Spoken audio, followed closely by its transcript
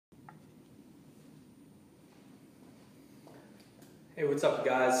Hey, what's up,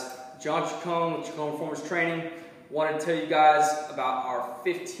 guys? John Chacon with Chacon Performance Training. Wanted to tell you guys about our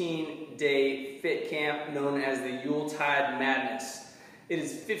 15-day fit camp known as the Yule Madness. It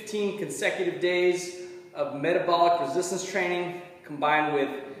is 15 consecutive days of metabolic resistance training combined with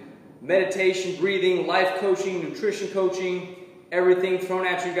meditation, breathing, life coaching, nutrition coaching, everything thrown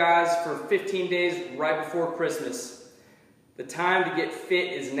at you guys for 15 days right before Christmas. The time to get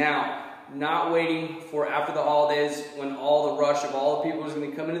fit is now. Not waiting for after the holidays when all the rush of all the people is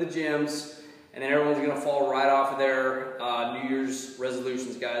going to come into the gyms and then everyone's going to fall right off of their New Year's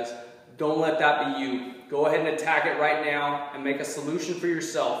resolutions, guys. Don't let that be you. Go ahead and attack it right now and make a solution for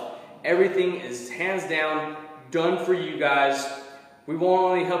yourself. Everything is hands down done for you guys. We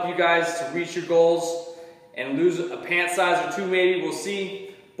won't only help you guys to reach your goals and lose a pant size or two maybe, we'll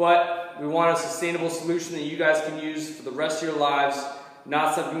see, but we want a sustainable solution that you guys can use for the rest of your lives.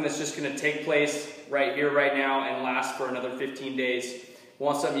 Not something that's just going to take place right here, right now, and last for another 15 days. We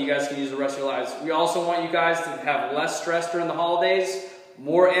want something you guys can use the rest of your lives. We also want you guys to have less stress during the holidays,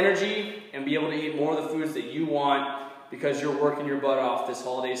 more energy, and be able to eat more of the foods that you want because you're working your butt off this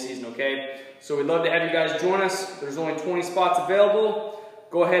holiday season, okay? So we'd love to have you guys join us. There's only 20 spots available.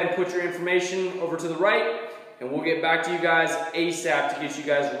 Go ahead and put your information over to the right, and we'll get back to you guys ASAP to get you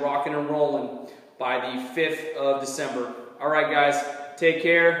guys rocking and rolling by the 5th of December. All right, guys. Take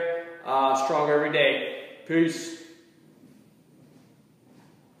care. Stronger every day. Peace.